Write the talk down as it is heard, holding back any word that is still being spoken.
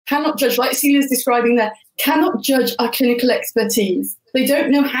cannot judge, like Celia's describing there, cannot judge our clinical expertise. They don't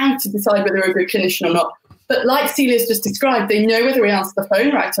know how to decide whether they're a good clinician or not. But like Celia's just described, they know whether he answered the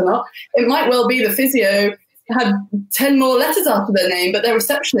phone right or not. It might well be the physio had 10 more letters after their name, but their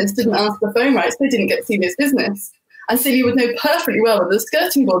receptionist didn't answer the phone right, so they didn't get Celia's business. And Celia would know perfectly well whether the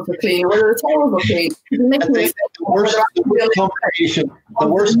skirting boards were clean or whether the towels were clean.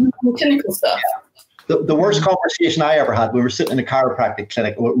 Clinical stuff. The worst conversation I ever had, we were sitting in a chiropractic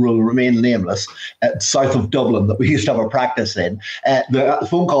clinic, will remain nameless, south of Dublin, that we used to have a practice in. The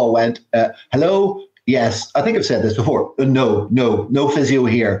phone call went, hello? Yes, I think I've said this before. No physio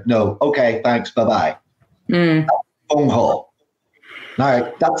here. No. Okay, thanks. Bye-bye. Phone call.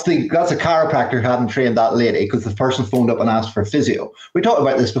 Now, that's a chiropractor who hadn't trained that lady because the person phoned up and asked for physio. We talked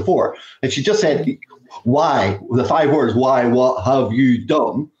about this before. And she just said, why? The 5 words, why, what have you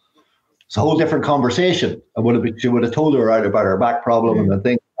done? It's a whole different conversation. She would have told her right about her back problem and the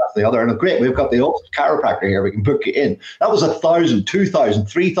thing, that's the other. And great, we've got the old chiropractor here. We can book you in. That was 1,000, 2,000,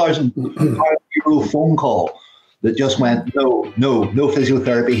 3,000 euro phone call that just went, no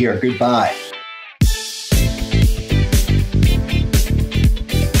physiotherapy here. Goodbye.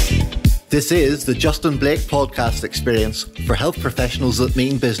 This is the Justin Blake podcast experience for health professionals that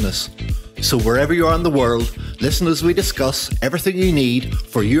mean business. So wherever you are in the world, listen as we discuss everything you need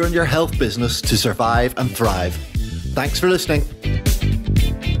for you and your health business to survive and thrive. Thanks for listening.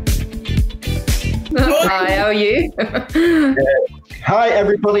 Hi, how are you? Hi,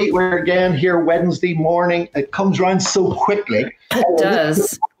 everybody. We're again here Wednesday morning. It comes around so quickly. It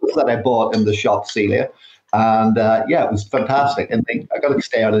does. That I bought in the shop, Celia. And yeah, it was fantastic. And I got to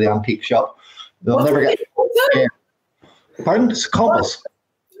stay out of the antique shop. They'll never get. Yeah. Pardon? It's a compass.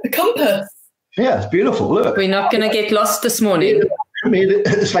 A compass? Yeah, it's beautiful. Look. We're not going to get lost this morning.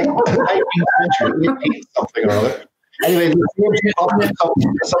 It's like 19th century, something or other. Anyway,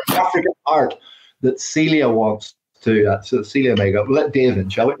 some African art that Celia wants to. So Celia may go. Let Dave in,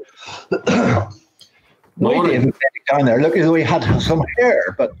 shall we? Dave down there. Look as though he had some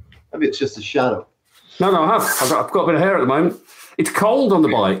hair, but maybe it's just a shadow. No, I have. I've got a bit of hair at the moment. It's cold on the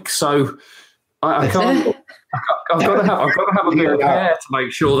bike, so I can't. I've got to have a bit of hair to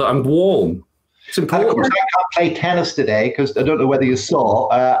make sure that I'm warm. It's important. I can't play tennis today because I don't know whether you saw.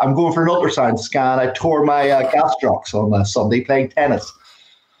 I'm going for an ultrasound scan. I tore my gastrocs on Sunday playing tennis.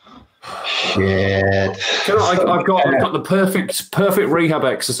 Shit. I've got the perfect rehab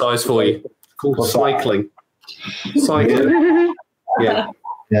exercise for you called cycling. Cycling. Yeah.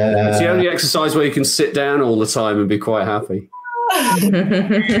 It's the only exercise where you can sit down all the time and be quite happy.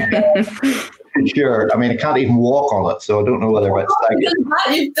 Sure. I mean, I can't even walk on it, so I don't know whether it's like.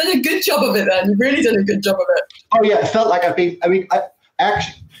 You've done a good job of it then. You've really done a good job of it. Oh, yeah. It felt like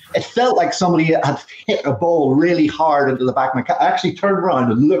it felt like somebody had hit a ball really hard into the back of my car. I actually turned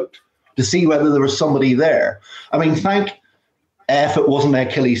around and looked to see whether there was somebody there. I mean, thank F it wasn't my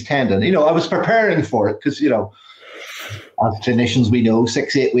Achilles tendon. You know, I was preparing for it because, you know, as clinicians, we know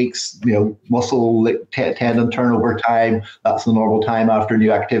 6-8 weeks, you know, muscle tendon turnover time. That's the normal time after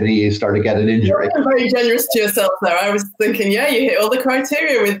new activity you start to get an injury. You're very generous to yourself there. I was thinking, yeah, you hit all the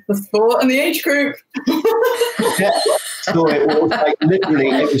criteria with the sport and the age group. Yeah. So it was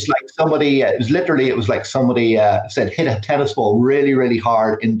like somebody said hit a tennis ball really, really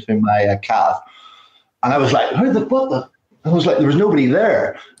hard into my calf, and I was like, I was like, there was nobody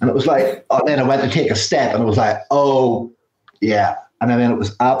there, and it was like, and then I went to take a step, and it was like, oh. Yeah, and then it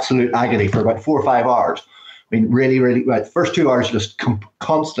was absolute agony for about 4 or 5 hours. I mean, really, really, right. First 2 hours just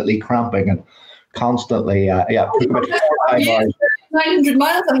constantly cramping and constantly, about 4 or 5 hours. 900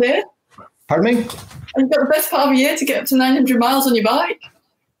 miles up here. Pardon me? You've got the best part of a year to get up to 900 miles on your bike.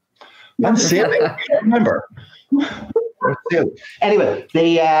 I'm sailing. I can't remember. Anyway,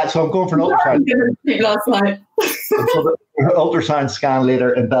 so I'm going for an ultrasound. Last night. Ultrasound scan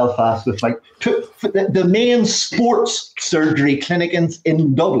later in Belfast with the main sports surgery clinic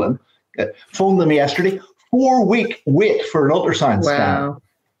in Dublin. Phoned them yesterday. 4-week wait for an ultrasound scan.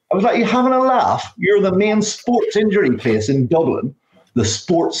 I was like, you having a laugh? You're the main sports injury place in Dublin, the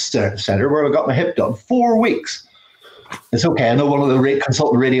sports centre where I got my hip done. 4 weeks. It's okay. I know one of the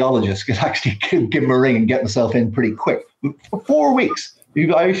consultant radiologists could actually give him a ring and get myself in pretty quick. For 4 weeks.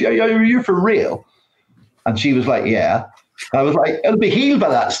 You're for real? And she was like, yeah. I was like, it'll be healed by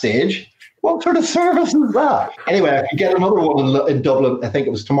that stage. What sort of service is that? Anyway, I could get another one in Dublin. I think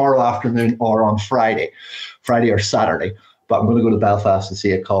it was tomorrow afternoon or on Friday or Saturday. But I'm going to go to Belfast and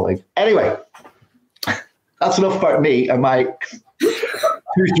see a colleague. Anyway, that's enough about me and my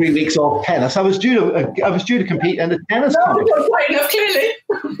 2-3 weeks off tennis. I was due to compete in a tennis competition. Not quite enough, clearly.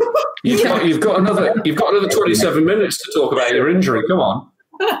 You've got another 27 minutes to talk about your injury. Come on.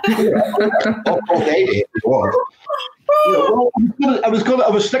 All day, I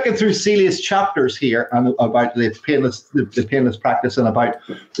was flicking through Celia's chapters here and about the painless practice and about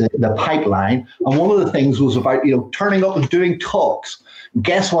the pipeline. And one of the things was about turning up and doing talks.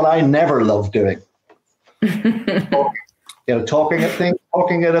 Guess what? I never loved doing. Talking at things,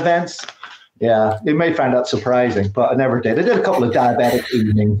 talking at events. Yeah, you may find that surprising, but I never did. I did a couple of diabetic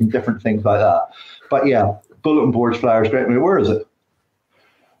evenings and different things like that. But yeah, bulletin boards, flyers, great. Where is it?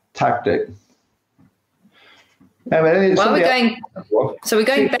 Tactic. We're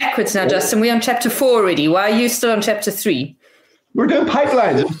going backwards now, Justin. We're on chapter 4 already. Why are you still on chapter 3? We're doing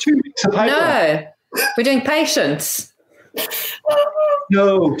pipelines. It was 2 weeks of pipelines. No, we're doing patients.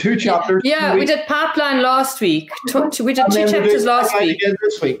 No, 2 chapters. Yeah, we did pipeline last week. We did 2 chapters last week. Again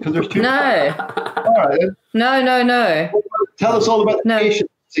this week because there's 2. No. All right. No. Tell us all about the patients,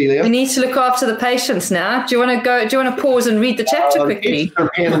 Celia. We need to look after the patients now. Do you want to pause and read the chapter quickly? They're a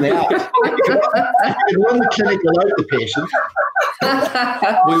pain in the ass. You can run the clinic without the patient.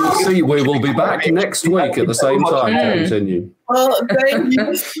 We will see. We will be back next week at the same time to continue. Well, Dave, you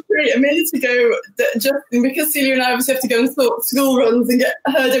just a minute ago, just because Celia and I obviously have to go and sort school runs and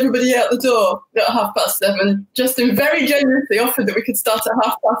herd everybody out the door at 7:30. Justin very generously offered that we could start at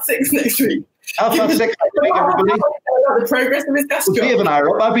 6:30 next week. 6:30, everybody. The progress of his desk job. Dave and I are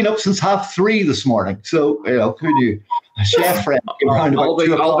up. I've been up since 3:30 this morning. So, who knew? A chef friend came around about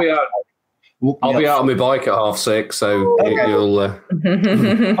 2 o'clock. I'll be out on my bike at 6:30, so you'll... I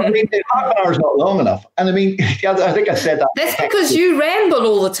mean, half an hour's not long enough. And I mean, I think I said that. That's because you ramble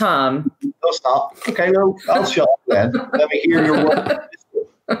all the time. No, stop. Okay, no, I'll shut up then. Let me hear your work.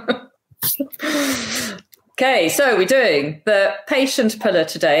 Okay, so we're doing the patient pillar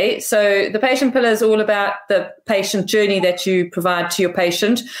today. So the patient pillar is all about the patient journey that you provide to your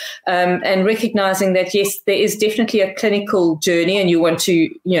patient, and recognizing that, yes, there is definitely a clinical journey and you want to,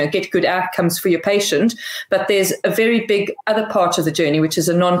 get good outcomes for your patient, but there's a very big other part of the journey, which is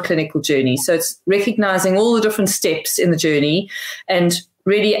a non-clinical journey. So it's recognizing all the different steps in the journey and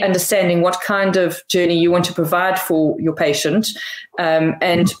really understanding what kind of journey you want to provide for your patient,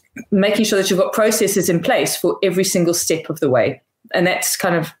 and making sure that you've got processes in place for every single step of the way. And that's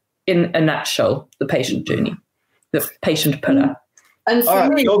kind of, in a nutshell, the patient journey, the patient pillar. And all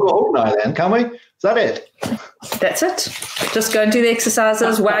right, we'll go home now then, can we? Is that it? That's it. Just go and do the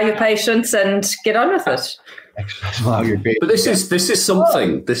exercises, wow your patients, and get on with it. Wow your patients. But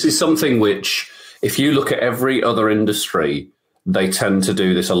this is something which, if you look at every other industry, they tend to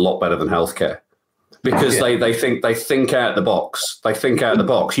do this a lot better than healthcare, because they think out the box. They think out the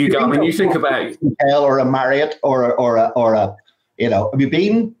box. You think about or a Marriott or a have you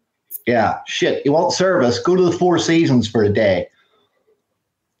been? Yeah, shit. You want service? Go to the Four Seasons for a day.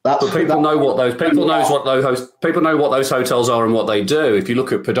 But people know what those hotels are and what they do. If you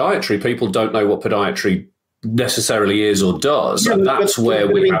look at podiatry, people don't know what podiatry necessarily is or does, and that's where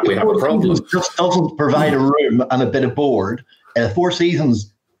we have a problem. Just doesn't provide a room and a bit of board. Four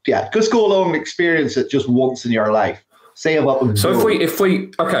Seasons, just go along and experience it just once in your life. Save up. So if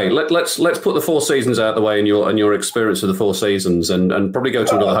we let's put the Four Seasons out of the way and your experience of the Four Seasons, and probably go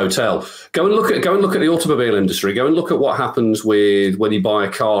to another hotel. Go and look at the automobile industry. Go and look at what happens with when you buy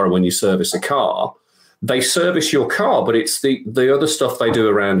a car and when you service a car. They service your car, but it's the other stuff they do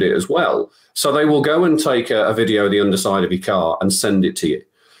around it as well. So they will go and take a video of the underside of your car and send it to you.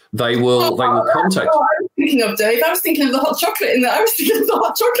 They will contact you. I was thinking of, Dave. I was thinking of the hot chocolate in there. I was thinking of the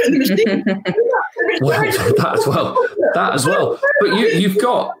hot chocolate in the machine. Well, that as well. But you've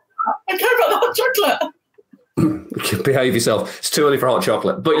got... I care about the hot chocolate. Behave yourself. It's too early for hot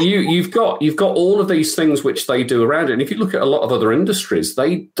chocolate. But you've got all of these things which they do around it. And if you look at a lot of other industries,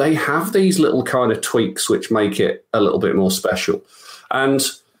 they have these little kind of tweaks which make it a little bit more special. And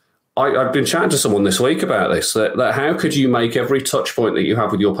I've been chatting to someone this week about this, that how could you make every touch point that you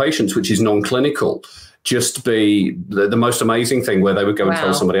have with your patients, which is non-clinical, just be the most amazing thing where they would go and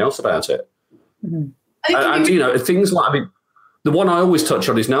tell somebody else about it. Mm-hmm. And things like, the one I always touch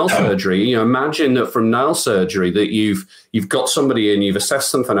on is nail surgery. Imagine that from nail surgery that you've got somebody in, you've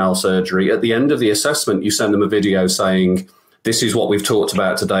assessed them for nail surgery. At the end of the assessment, you send them a video saying, this is what we've talked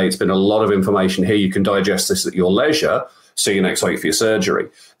about today. It's been a lot of information here. You can digest this at your leisure. See you next week for your surgery.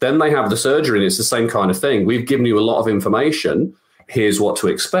 Then they have the surgery and it's the same kind of thing. We've given you a lot of information. Here's what to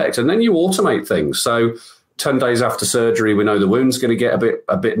expect. And then you automate things. So 10 days after surgery, we know the wound's going to get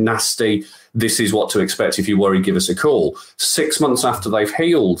a bit nasty. This is what to expect. If you worry, give us a call. 6 months after they've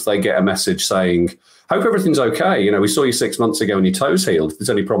healed, they get a message saying, hope everything's okay. We saw you 6 months ago and your toes healed. If there's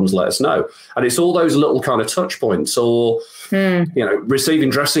any problems, let us know. And it's all those little kind of touch points, or, receiving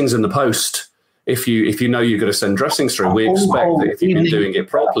dressings in the post if you know you're going to send dressings through, we expect that if you've been doing it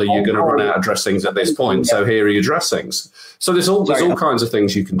properly, you're going to run out of dressings at this point. So here are your dressings. So there's all kinds of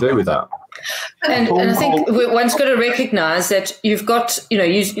things you can do with that. And I think one's got to recognise that you've got,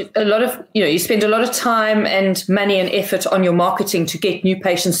 you spend a lot of time and money and effort on your marketing to get new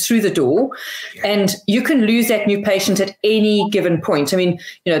patients through the door, and you can lose that new patient at any given point. I mean,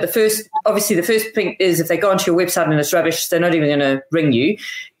 the first thing is if they go onto your website and it's rubbish, they're not even going to ring you.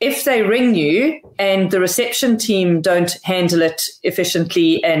 If they ring you and the reception team don't handle it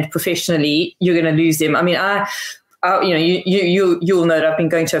efficiently and professionally, you're going to lose them. I mean, you'll know that I've been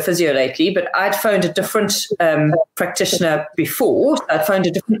going to a physio lately, but I'd phoned a different practitioner before. I'd phoned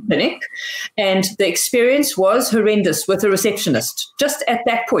a different clinic, and the experience was horrendous with a receptionist. Just at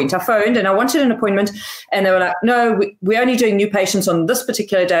that point, I phoned and I wanted an appointment, and they were like, "No, we're only doing new patients on this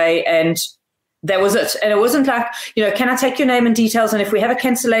particular day," and that was it. And it wasn't like, can I take your name and details? And if we have a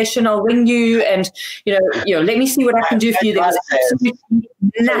cancellation, I'll ring you. And, let me see what I can do for you. There was absolutely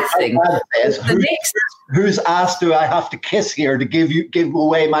nothing. Whose ass do I have to kiss here to give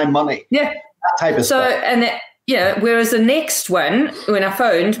away my money? Yeah. That type of stuff. And whereas the next one, when I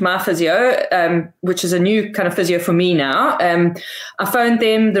phoned my physio, which is a new kind of physio for me now, I phoned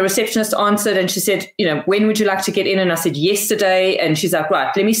them, the receptionist answered, and she said, when would you like to get in? And I said, yesterday. And she's like, right,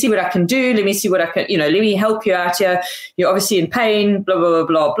 let me see what I can do. Let me see what I can, let me help you out here. You're obviously in pain, blah, blah, blah,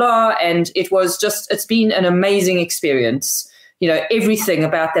 blah, blah. And it's been an amazing experience. Everything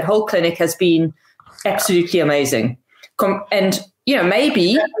about that whole clinic has been absolutely amazing.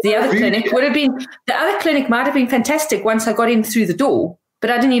 Maybe the other clinic might have been fantastic once I got in through the door, but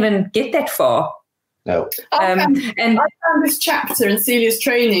I didn't even get that far. No. And I found this chapter in Celia's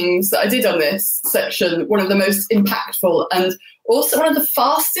trainings that I did on this section one of the most impactful, and also one of the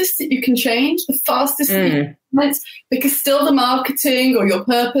fastest that you can change, because still the marketing or your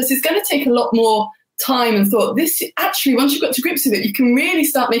purpose is going to take a lot more time and thought. This actually, once you've got to grips with it, you can really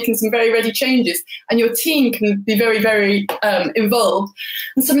start making some very ready changes, and your team can be very, very involved.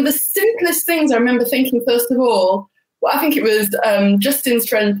 And some of the simplest things I remember thinking, first of all, I think it was Justin's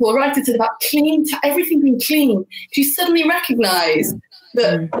friend Paul Wright said about everything being clean. You suddenly recognise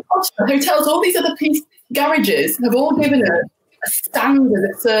that hotels, all these other garages have all given us a standard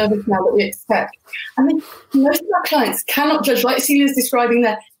of service now that we expect. And then most of our clients cannot judge, like Celia's describing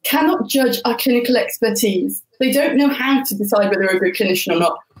there, cannot judge our clinical expertise. They don't know how to decide whether we're a good clinician or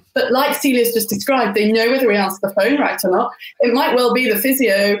not. But like Celia's just described, they know whether we answer the phone right or not. It might well be the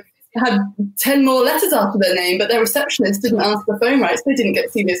physio had 10 more letters after their name, but their receptionist didn't answer the phone right, so they didn't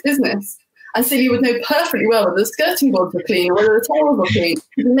get Celia's business. And Celia would know perfectly well whether the skirting boards were clean or whether the towels were clean.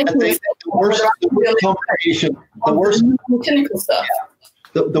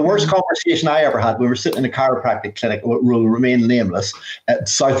 The worst conversation I ever had, we were sitting in a chiropractic clinic, will remain nameless,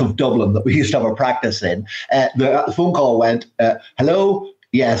 south of Dublin, that we used to have a practice in. The phone call went, hello,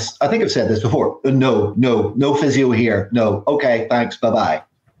 yes, I think I've said this before. No physio here. No. Okay, thanks, bye-bye.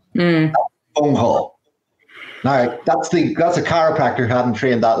 Phone call. Now, that's a chiropractor who hadn't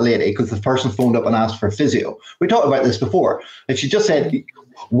trained that lady because the person phoned up and asked for physio. We talked about this before. If she just said,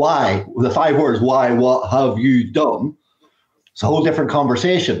 why, the 5 words, why, what have you done? It's a whole different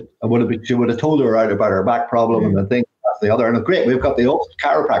conversation. She would have told her right about her back problem and the thing, that's the other. And great, we've got the old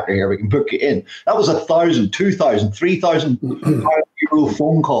chiropractor here, we can book you in. That was 1,000, 2,000, 3,000 euro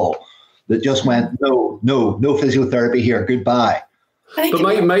phone call that just went, no physiotherapy here, goodbye.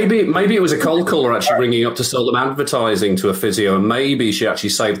 But maybe it was a cold caller actually ringing up to sell them advertising to a physio, and maybe she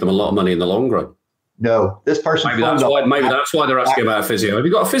actually saved them a lot of money in the long run. No, this person. Maybe that's why they're asking about a physio. Have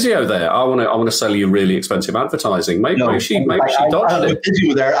you got a physio there? I want to sell you really expensive advertising. Maybe she dodged it. A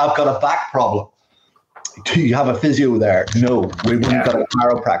physio there. I've got a back problem. Do you have a physio there? No, we wouldn't got a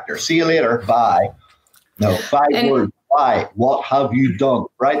chiropractor. See you later. Bye. No, 5 words. Why? What have you done?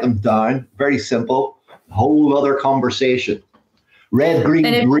 Write them down. Very simple. Whole other conversation. Red,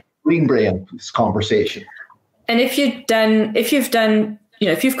 green brain conversation. And if you've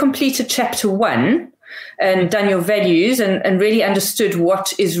completed chapter 1 and done your values and really understood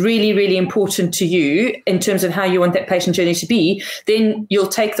what is really, really important to you in terms of how you want that patient journey to be, then you'll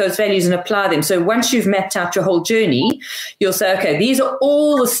take those values and apply them. So once you've mapped out your whole journey, you'll say, okay, these are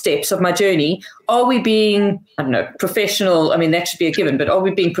all the steps of my journey. Are we being, professional? I mean, that should be a given, but are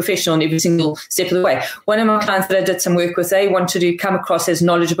we being professional in every single step of the way? One of my clients that I did some work with, they wanted to come across as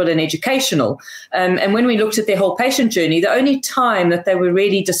knowledgeable and educational. And when we looked at their whole patient journey, the only time that they were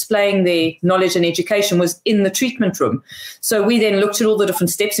really displaying their knowledge and education education was in the treatment room. So we then looked at all the different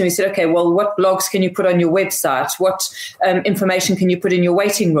steps and we said, okay, well, what blogs can you put on your website? What information can you put in your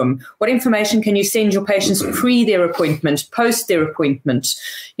waiting room? What information can you send your patients pre their appointment, post their appointment?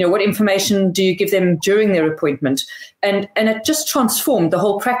 You know, what information do you give them during their appointment? And it just transformed the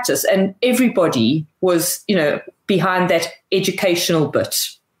whole practice, and everybody was, you know, behind that educational bit.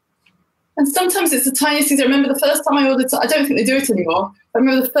 And sometimes it's the tiniest things. I remember the first time I ordered, I don't think they do it anymore. I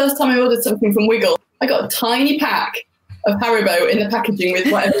remember the first time I ordered something from Wiggle, I got a tiny pack of Haribo in the packaging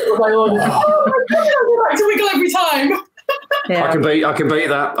with whatever it was I ordered. Oh my God, I go back to Wiggle every time. Yeah. I can beat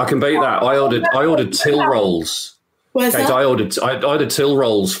that. I ordered till rolls. Where's that? I ordered till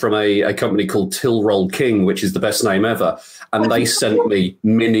rolls from a company called Till Roll King, which is the best name ever, and they sent me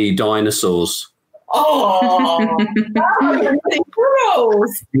mini dinosaurs. Oh,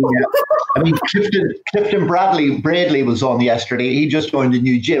 gross. Yeah. I mean, Clifton Bradley was on yesterday. He just joined a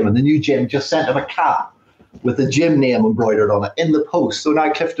new gym, and the new gym just sent him a cap with the gym name embroidered on it in the post. So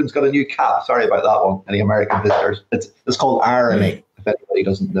now Clifton's got a new cap. Sorry about that one, any American visitors. It's called irony, if anybody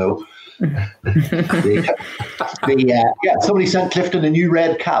doesn't know. Somebody sent Clifton a new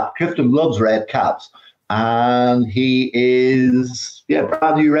red cap. Clifton loves red caps, and he is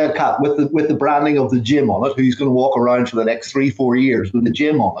brand new red cap with the branding of the gym on it. Who's going to walk around for the next 3-4 years with the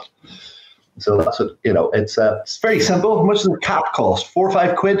gym on it? So that's what, you know. It's very simple. How much does the cap cost? 4 or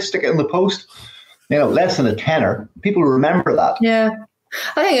 5 quid. Stick it in the post. You know, less than a tenner. People remember that. Yeah,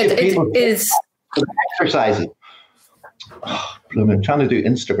 I think it is exercising. I'm trying to do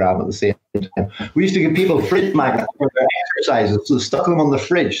Instagram at the same time. We used to give people fridge magnets for their exercises, so they stuck them on the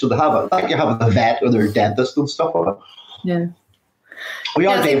fridge, so they have it like you have the vet or their dentist and stuff like that. Yeah, we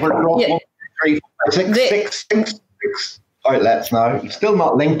are Dave. We're 1, 2, 3, 4, 5, 6 outlets now. Still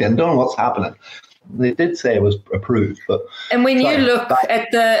not LinkedIn. Don't know what's happening. They did say it was approved, but when you look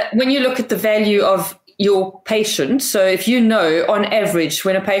at the value of your patient, so if you know on average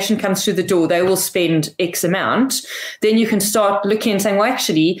when a patient comes through the door they will spend X amount, then you can start looking and saying, well,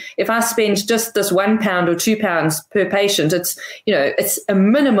 actually, if I spend just this £1 or £2 per patient, it's a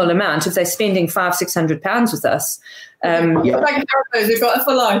minimal amount if they're spending £500-600 with us. Like we've got it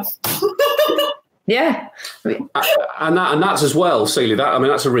for life. Yeah, and that's as well, Celia.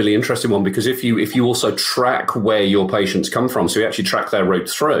 That's a really interesting one, because if you also track where your patients come from, so you actually track their route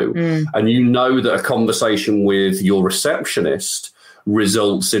through, and you know that a conversation with your receptionist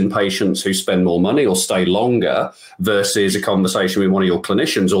results in patients who spend more money or stay longer versus a conversation with one of your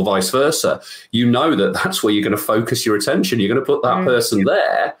clinicians, or vice versa. You know that that's where you're going to focus your attention. You're going to put that person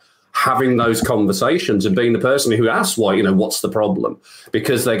there, having those conversations and being the person who asks why, you know, what's the problem,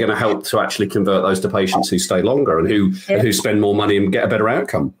 because they're going to help to actually convert those to patients who stay longer and who spend more money and get a better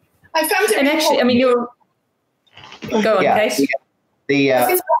outcome. I found it. And actually, I mean, you're go on, Kate.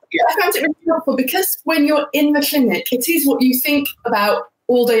 I found it really helpful because when you're in the clinic, it is what you think about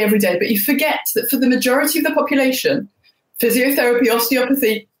all day, every day, but you forget that for the majority of the population, physiotherapy,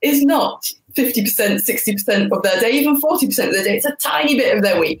 osteopathy is not 50%, 60% of their day, even 40% of their day. It's a tiny bit of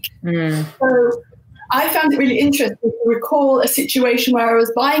their week. So I found it really interesting to recall a situation where I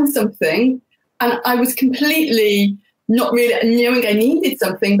was buying something and I was completely not really knowing I needed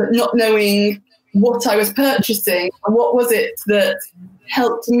something, but not knowing what I was purchasing and what was it that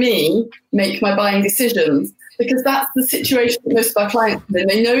helped me make my buying decisions. Because that's the situation that most of our clients are in.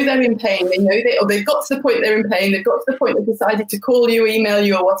 They know they're in pain. They know they've got to the point they're in pain. They've got to the point they've decided to call you, email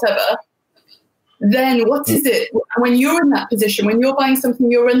you, or whatever. Then what is it when you're in that position, when you're buying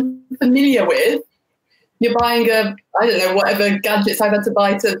something you're unfamiliar with, you're buying whatever gadgets I've had to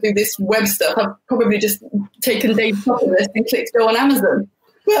buy to do this web stuff. I've probably just taken Dave's top of this and clicked go on Amazon.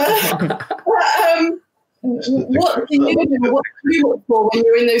 What do you do? What do you look for when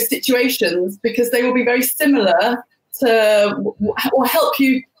you're in those situations? Because they will be very similar to, or help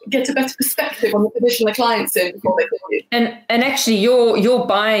you get a better perspective on the position the client's in before they call you. And actually your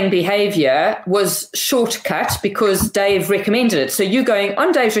buying behavior was shortcut because Dave recommended it. So you're going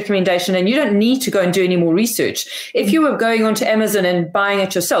on Dave's recommendation and you don't need to go and do any more research. If you were going onto Amazon and buying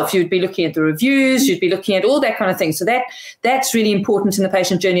it yourself, you'd be looking at the reviews, you'd be looking at all that kind of thing. So that's really important in the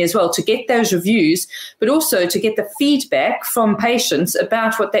patient journey as well, to get those reviews, but also to get the feedback from patients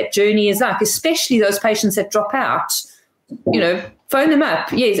about what that journey is like, especially those patients that drop out. You know, phone them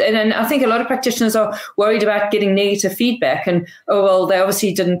up. Yes. And I think a lot of practitioners are worried about getting negative feedback and, oh, well, they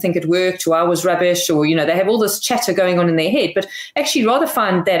obviously didn't think it worked, or I was rubbish, or, you know, they have all this chatter going on in their head. But actually rather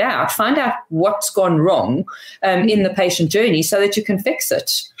find out what's gone wrong in the patient journey so that you can fix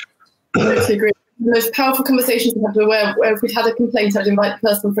it. I totally agree. The most powerful conversations we have where if we'd had a complaint, I'd invite the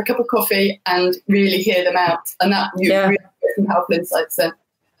person for a cup of coffee and really hear them out. And that you really get some powerful insights there.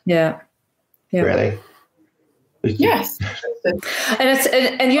 Yeah. really. Yes. And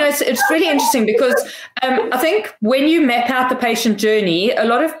it's really interesting because I think when you map out the patient journey, a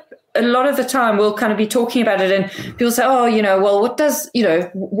lot of the time we'll kind of be talking about it and people say, oh, well, what does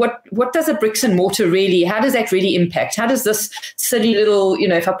a bricks and mortar really, how does that really impact? How does this silly little,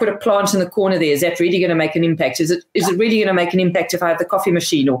 if I put a plant in the corner there, is that really going to make an impact? Is it really going to make an impact if I have the coffee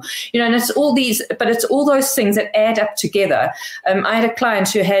machine? Or, and it's all these, but it's all those things that add up together. I had a client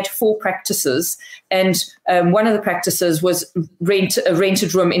who had 4 practices, and one of the practices was a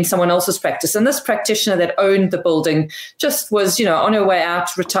rented room in someone else's practice. And this practitioner that owned the building just was, on her way out,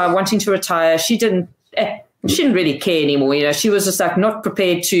 wanting to retire. She didn't really care anymore. She was just like not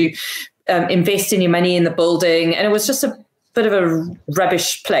prepared to invest any money in the building. And it was just a bit of a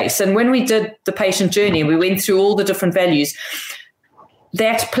rubbish place. And when we did the patient journey, we went through all the different values.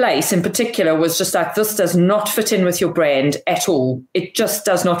 That place in particular was just like, this does not fit in with your brand at all. It just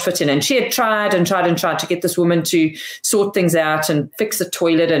does not fit in. And she had tried to get this woman to sort things out and fix the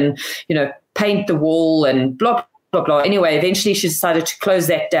toilet and, paint the wall and blah, blah, blah. Anyway, eventually she decided to close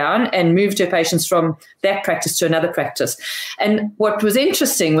that down and moved her patients from that practice to another practice. And what was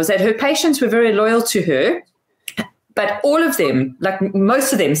interesting was that her patients were very loyal to her. But all of them, like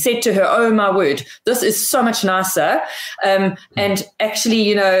most of them, said to her, oh, my word, this is so much nicer. And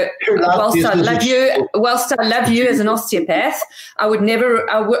actually, whilst I love you as an osteopath, I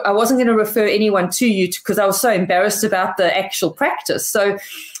wasn't going to refer anyone to you because I was so embarrassed about the actual practice. So,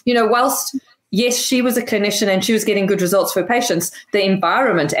 whilst, yes, she was a clinician and she was getting good results for patients, the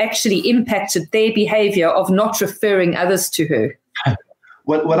environment actually impacted their behavior of not referring others to her.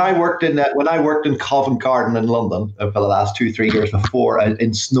 When I worked in Covent Garden in London for the last 2-3 years before, in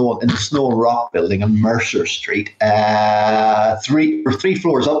the Snow and Rock building on Mercer Street, 3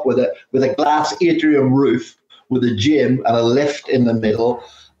 floors up with a glass atrium roof with a gym and a lift in the middle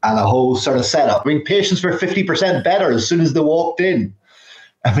and a whole sort of setup. I mean, patients were 50% better as soon as they walked in.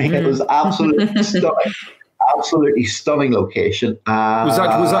 I mean, it was absolutely stunning. Absolutely stunning location. Was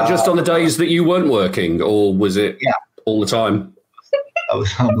that just on the days that you weren't working, or was it all the time? I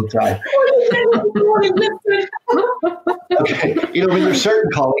was on the time. Okay, there's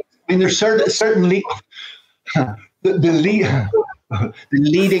certain colleagues. There's certainly the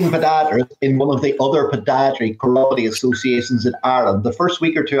leading podiatrist in one of the other podiatry chiropody associations in Ireland. The first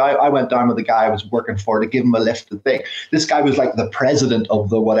week or two, I went down with the guy I was working for to give him a lift and thing. This guy was like the president of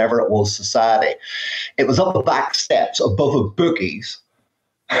the whatever it was society. It was up the back steps above a bookies.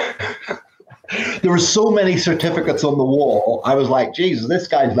 There were so many certificates on the wall. I was like, Jesus, this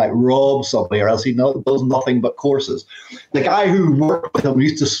guy's like robbed somebody, or else he does nothing but courses. The guy who worked with him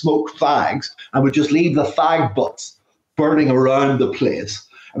used to smoke fags and would just leave the fag butts burning around the place.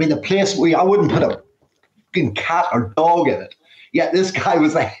 I mean, the place where I wouldn't put a fucking cat or dog in it. Yet this guy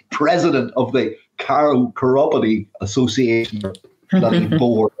was like president of the Chiropody Association, bloody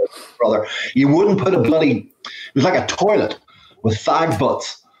board, brother. You wouldn't put it was like a toilet with fag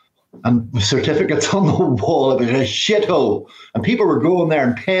butts and certificates on the wall. It was a shithole. And people were going there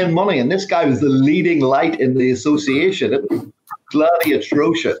and paying money. And this guy was the leading light in the association. It was bloody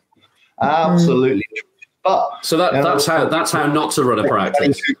atrocious. Absolutely atrocious. But so that's how not to run a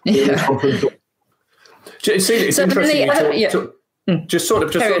practice. It's interesting. Just sort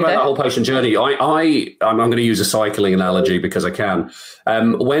of about that whole patient journey. I'm going to use a cycling analogy because I can.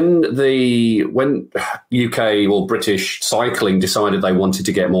 When UK or British cycling decided they wanted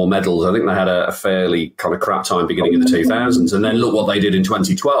to get more medals, I think they had a fairly kind of crap time beginning of the 2000s. And then look what they did in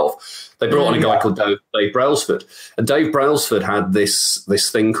 2012. They brought on a guy called Dave Brailsford. And Dave Brailsford had this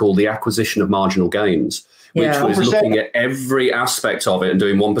thing called the acquisition of marginal gains, which was 1%. Looking at every aspect of it and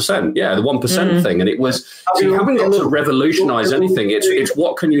doing 1%. Yeah, the 1% thing. And it was, so you haven't got to revolutionize anything. It's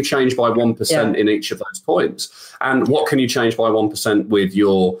what can you change by 1% in each of those points? And what can you change by 1% with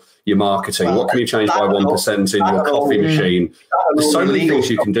your marketing? What can you change by 1% in your coffee machine? There's so many things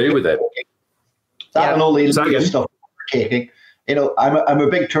you can do with it. That and all the illegal stuff we're taking. I'm a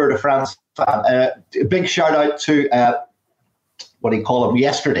big Tour de France fan. A big shout out to, what do you call him,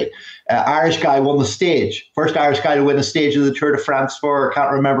 yesterday. Irish guy won the stage. First Irish guy to win a stage of the Tour de France for, I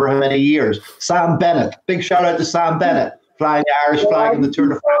can't remember how many years. Sam Bennett. Big shout out to Sam Bennett, flying the Irish flag in the Tour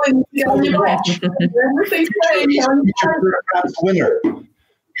de France. Tour de France winner.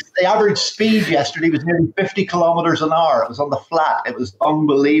 The average speed yesterday was nearly 50 kilometers an hour. It was on the flat. It was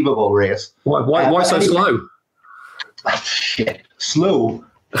unbelievable race. Why so slow? Shit, slow.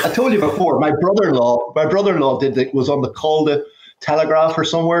 I told you before. My brother-in-law was on the Col de Telegraph or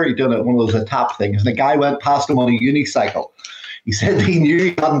somewhere. He done it one of those tap things, and the guy went past him on a unicycle. He said he knew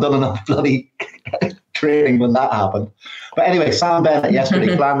he hadn't done enough bloody training when that happened. But anyway, Sam Bennett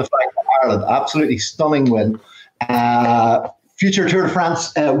yesterday flying the flag Ireland. Absolutely stunning win. Future Tour de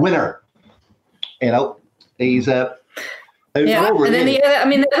France winner. You know, he's and then the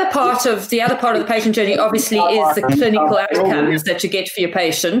other part of the patient journey obviously is the clinical outcomes that you get for your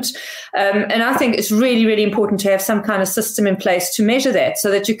patient, and I think it's really, really important to have some kind of system in place to measure that,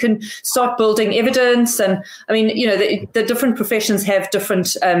 so that you can start building evidence. And I mean, you know, the different professions have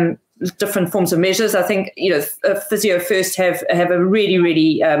different forms of measures. I think, you know, physio first have a really,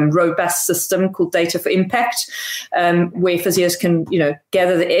 really robust system called Data for Impact, where physios can, you know,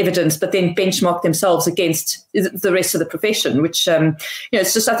 gather the evidence, but then benchmark themselves against the rest of the profession, which, you know,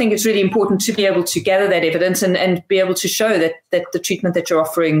 it's just, I think it's really important to be able to gather that evidence and be able to show that the treatment that you're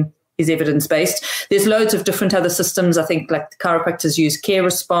offering is evidence-based. There's loads of different other systems. I think like the chiropractors use Care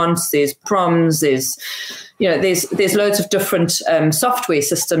Response, there's PROMS, there's loads of different software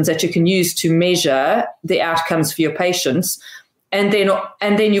systems that you can use to measure the outcomes for your patients. And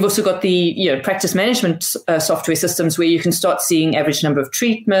then you've also got the, you know, practice management software systems where you can start seeing average number of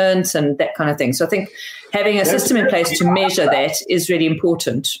treatments and that kind of thing. So I think having a system in place to measure that is really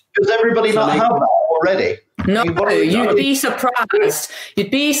important. Does everybody not have that already? No, you'd be surprised. You'd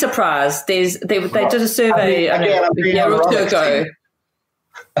be surprised. They did a survey a year or two ago.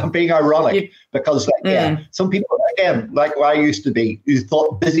 I'm being ironic because some people, again, like I used to be, you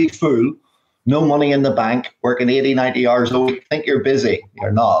thought busy fool, no money in the bank, working 80, 90 hours a week, think you're busy.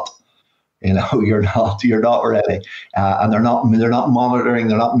 You're not. You know, you're not really. And they're not monitoring,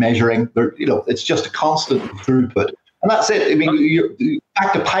 they're not measuring. It's just a constant throughput. And that's it. I mean, you're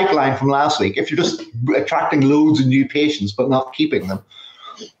back to pipeline from last week. If you're just attracting loads of new patients but not keeping them,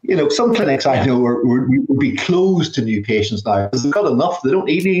 you know, some clinics I know would be closed to new patients now because they've got enough. They don't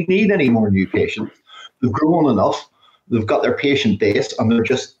need any more new patients. They've grown enough. They've got their patient base, and they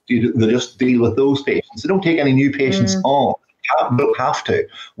just deal with those patients. They don't take any new patients on. They don't have to.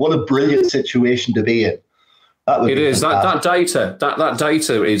 What a brilliant situation to be in. It is that data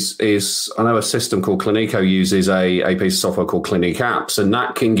is I know a system called Clinico uses a piece of software called Clinic Apps, and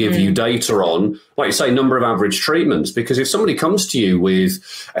that can give you data on, like you say, number of average treatments. Because if somebody comes to you with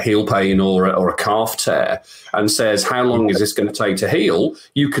a heel pain or a calf tear and says, how long is this going to take to heal?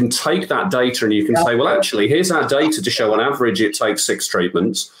 You can take that data and you can say, well, actually, here's our data to show on average it takes 6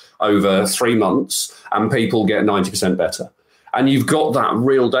 treatments over 3 months and people get 90% better. And you've got that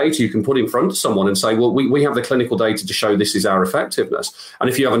real data you can put in front of someone and say, well, we have the clinical data to show this is our effectiveness. And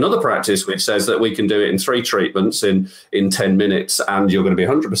if you have another practice which says that we can do it in 3 treatments in 10 minutes and you're going to be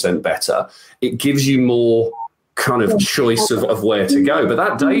 100% better, it gives you more kind of choice of where to go. But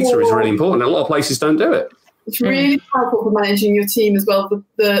that data is really important. A lot of places don't do it. It's really powerful for managing your team as well.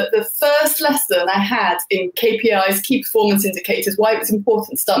 The first lesson I had in KPIs, key performance indicators, why it was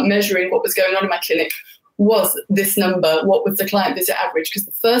important to start measuring what was going on in my clinic was this number, what was the client visit average? Because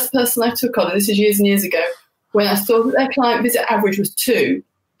the first person I took on, and this is years and years ago, when I saw that their client visit average was 2,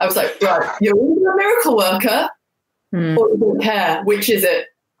 I was like, right, you're either a miracle worker or you don't care. Which is it?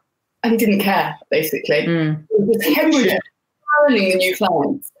 And he didn't care, basically. It was hemorrhaging, learning the new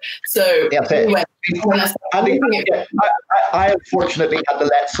clients. So I unfortunately had to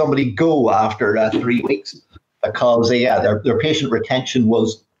let somebody go after 3 weeks because their patient retention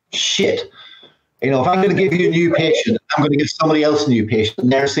was shit. You know, if I'm going to give you a new patient, I'm going to give somebody else a new patient,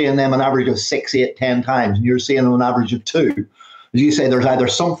 and they're seeing them an average of 6, 8, 10 times, and you're seeing them an average of 2. As you say, there's either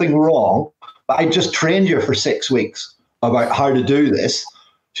something wrong, but I just trained you for 6 weeks about how to do this,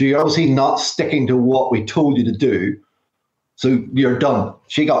 so you're obviously not sticking to what we told you to do, so you're done.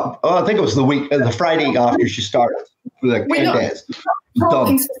 She got, I think it was the Friday after she started, for like 10 days.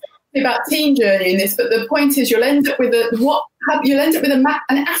 Done. About team journey in this, but the point is you'll end up with an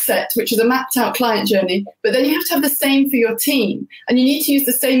asset, which is a mapped out client journey, but then you have to have the same for your team, and you need to use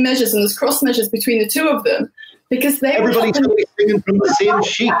the same measures, and there's cross measures between the two of them because everybody's going to be singing from the same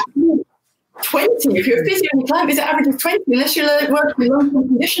sheet. 20. If you're a physio and your client visit average of 20, unless you're working with long-term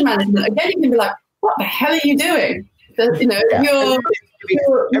condition management, again you can be like, what the hell are you doing? Everybody's going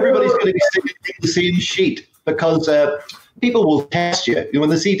to be singing from the same sheet because people will test you. When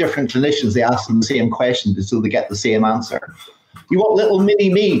they see different clinicians, they ask them the same question until they get the same answer. You want little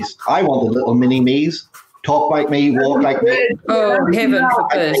mini-me's. I wanted little mini-me's. Talk like me, walk like me. Oh, heaven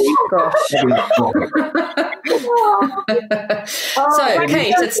forbid. Gosh. So,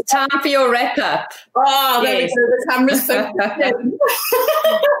 Kate, it's time for your wrap-up. Oh, there we go. The camera's so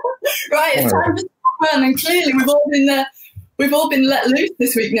right, it's time for fun. And clearly we've all been let loose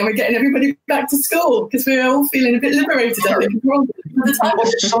this week now. We're getting everybody back to school because we're all feeling a bit liberated, I think.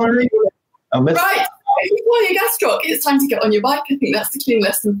 Right. Well, your gastroc, it's time to get on your bike. I think that's the clean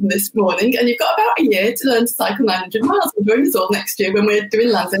lesson from this morning. And you've got about a year to learn to cycle 900 miles. We'll join us all next year when we're doing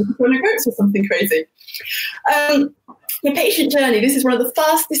London and Dublin routes or something crazy. The patient journey, this is one of the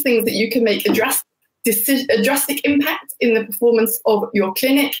fastest things that you can make a drastic impact in the performance of your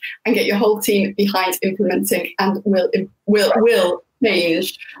clinic and get your whole team behind implementing, and will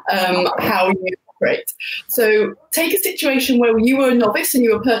change how you operate. So take a situation where you were a novice and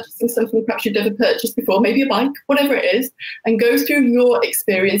you were purchasing something perhaps you'd never purchased before, maybe a bike, whatever it is, and go through your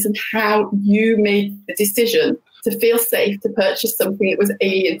experience and how you made the decision to feel safe to purchase something that was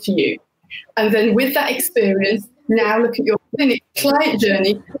alien to you. And then with that experience, now look at your client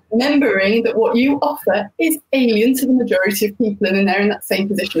journey, remembering that what you offer is alien to the majority of people, and they're in that same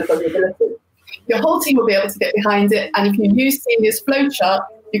position of vulnerability. Your whole team will be able to get behind it, and if you use Celia's flowchart,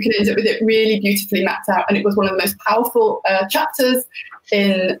 you can end up with it really beautifully mapped out. And it was one of the most powerful chapters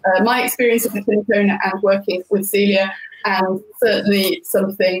in my experience as a clinic owner and working with Celia, and certainly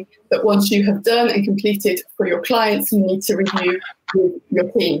something that once you have done and completed for your clients, you need to review with your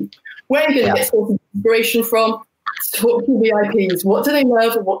team. Where are you going to get sort of inspiration from? Talk to VIPs. What do they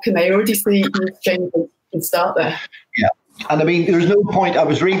love? What can they already see? And start there. Yeah. And I mean, there's no point. I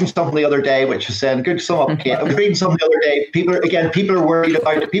was reading something the other day, which was saying, good to sum up, Kate. I was reading something the other day. People are worried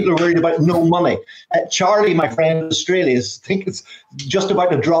about no money. Charlie, my friend in Australia, I think it's just about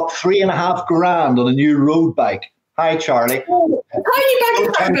to drop $3.5 grand on a new road bike. Hi, Charlie. Oh, hi,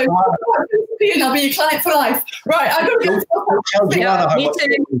 you back. I'll be your client for life. Right, I'm going to go. Yeah, me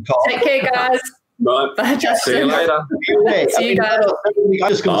too. Take care, guys. Right. Bye, See you later. See you guys. I'm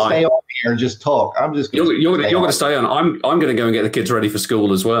just going to stay on here and just talk. You're going to stay on. I'm going to go and get the kids ready for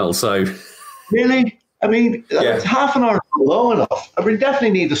school as well. So really, I mean, half an hour is low enough. I mean, definitely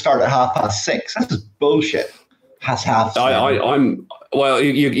need to start at 6:30. This is bullshit. I'm. Well,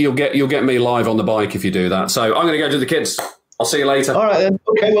 you'll get me live on the bike if you do that. So I'm going to go to the kids. I'll see you later. All right then.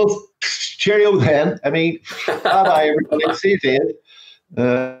 Okay. Well, cheerio then. I mean, bye everybody. See you, Dave.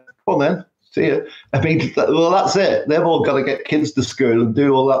 Come on then. See you. I mean, well, that's it. They've all got to get kids to school and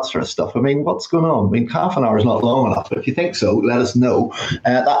do all that sort of stuff. I mean, what's going on? I mean, half an hour is not long enough. But if you think so, let us know.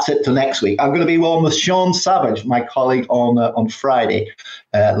 That's it till next week. I'm going to be on with Sean Savage, my colleague, on Friday,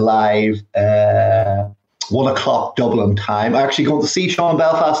 live, 1 o'clock Dublin time. I'm actually going to see Sean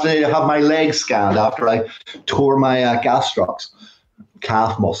Belfast today to have my leg scanned after I tore my gastrocs,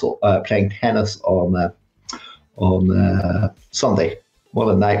 calf muscle, playing tennis on Sunday. What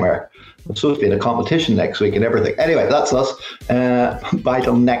a nightmare. I'm supposed to be in a competition next week and everything. Anyway, that's us. Bye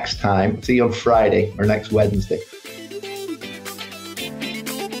till next time. See you on Friday or next Wednesday.